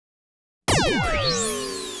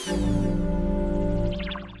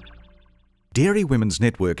Dairy Women's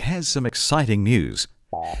Network has some exciting news.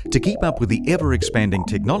 To keep up with the ever-expanding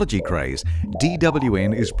technology craze,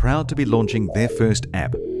 DWN is proud to be launching their first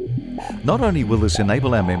app. Not only will this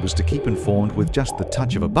enable our members to keep informed with just the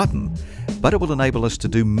touch of a button, but it will enable us to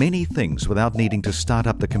do many things without needing to start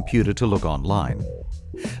up the computer to look online.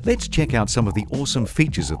 Let's check out some of the awesome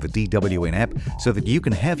features of the DWN app so that you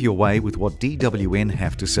can have your way with what DWN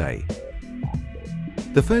have to say.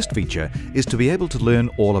 The first feature is to be able to learn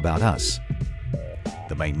all about us.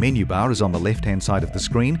 The main menu bar is on the left-hand side of the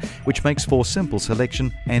screen, which makes for simple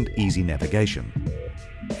selection and easy navigation.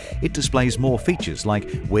 It displays more features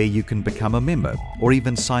like where you can become a member or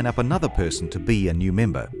even sign up another person to be a new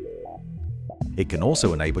member. It can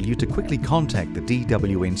also enable you to quickly contact the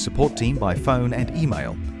DWN support team by phone and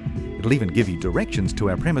email. It'll even give you directions to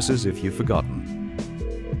our premises if you've forgotten.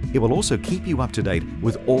 It will also keep you up to date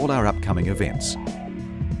with all our upcoming events.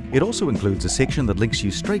 It also includes a section that links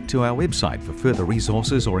you straight to our website for further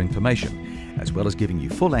resources or information, as well as giving you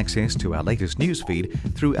full access to our latest newsfeed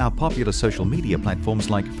through our popular social media platforms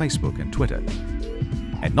like Facebook and Twitter.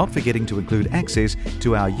 And not forgetting to include access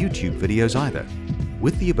to our YouTube videos either,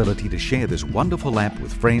 with the ability to share this wonderful app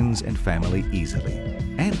with friends and family easily.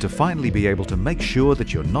 And to finally be able to make sure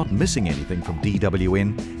that you're not missing anything from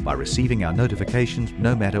DWN by receiving our notifications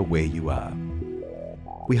no matter where you are.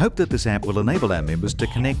 We hope that this app will enable our members to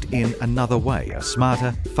connect in another way, a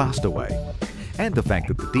smarter, faster way. And the fact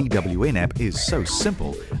that the DWN app is so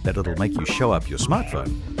simple that it'll make you show up your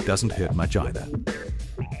smartphone doesn't hurt much either.